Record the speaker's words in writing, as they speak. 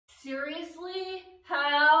Seriously,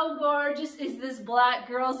 how gorgeous is this black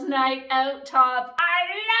girl's night out top? I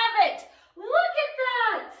love it. Look at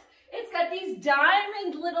that. It's got these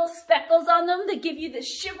diamond little speckles on them that give you the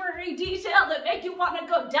shimmery detail that make you want to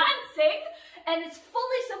go dancing. And it's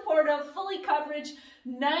fully supportive, fully coverage,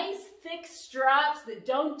 nice thick straps that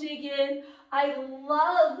don't dig in. I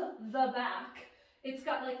love the back. It's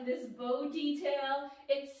got like this bow detail.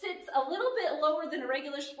 It sits a little bit lower than a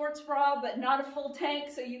regular sports bra, but not a full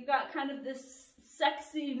tank. So you've got kind of this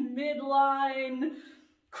sexy midline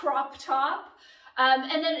crop top.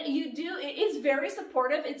 And then it is very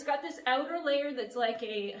supportive. It's got this outer layer that's like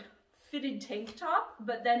a fitted tank top,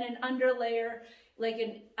 but then an under layer, like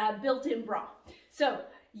a built-in bra. So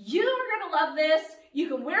you are gonna love this. You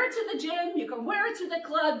can wear it to the gym, you can wear it to the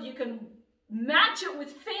club, you can match it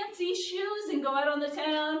with fancy shoes and go out on the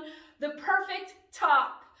town. The perfect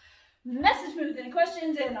top. Message me with any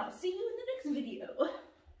questions and I'll see you in the next video.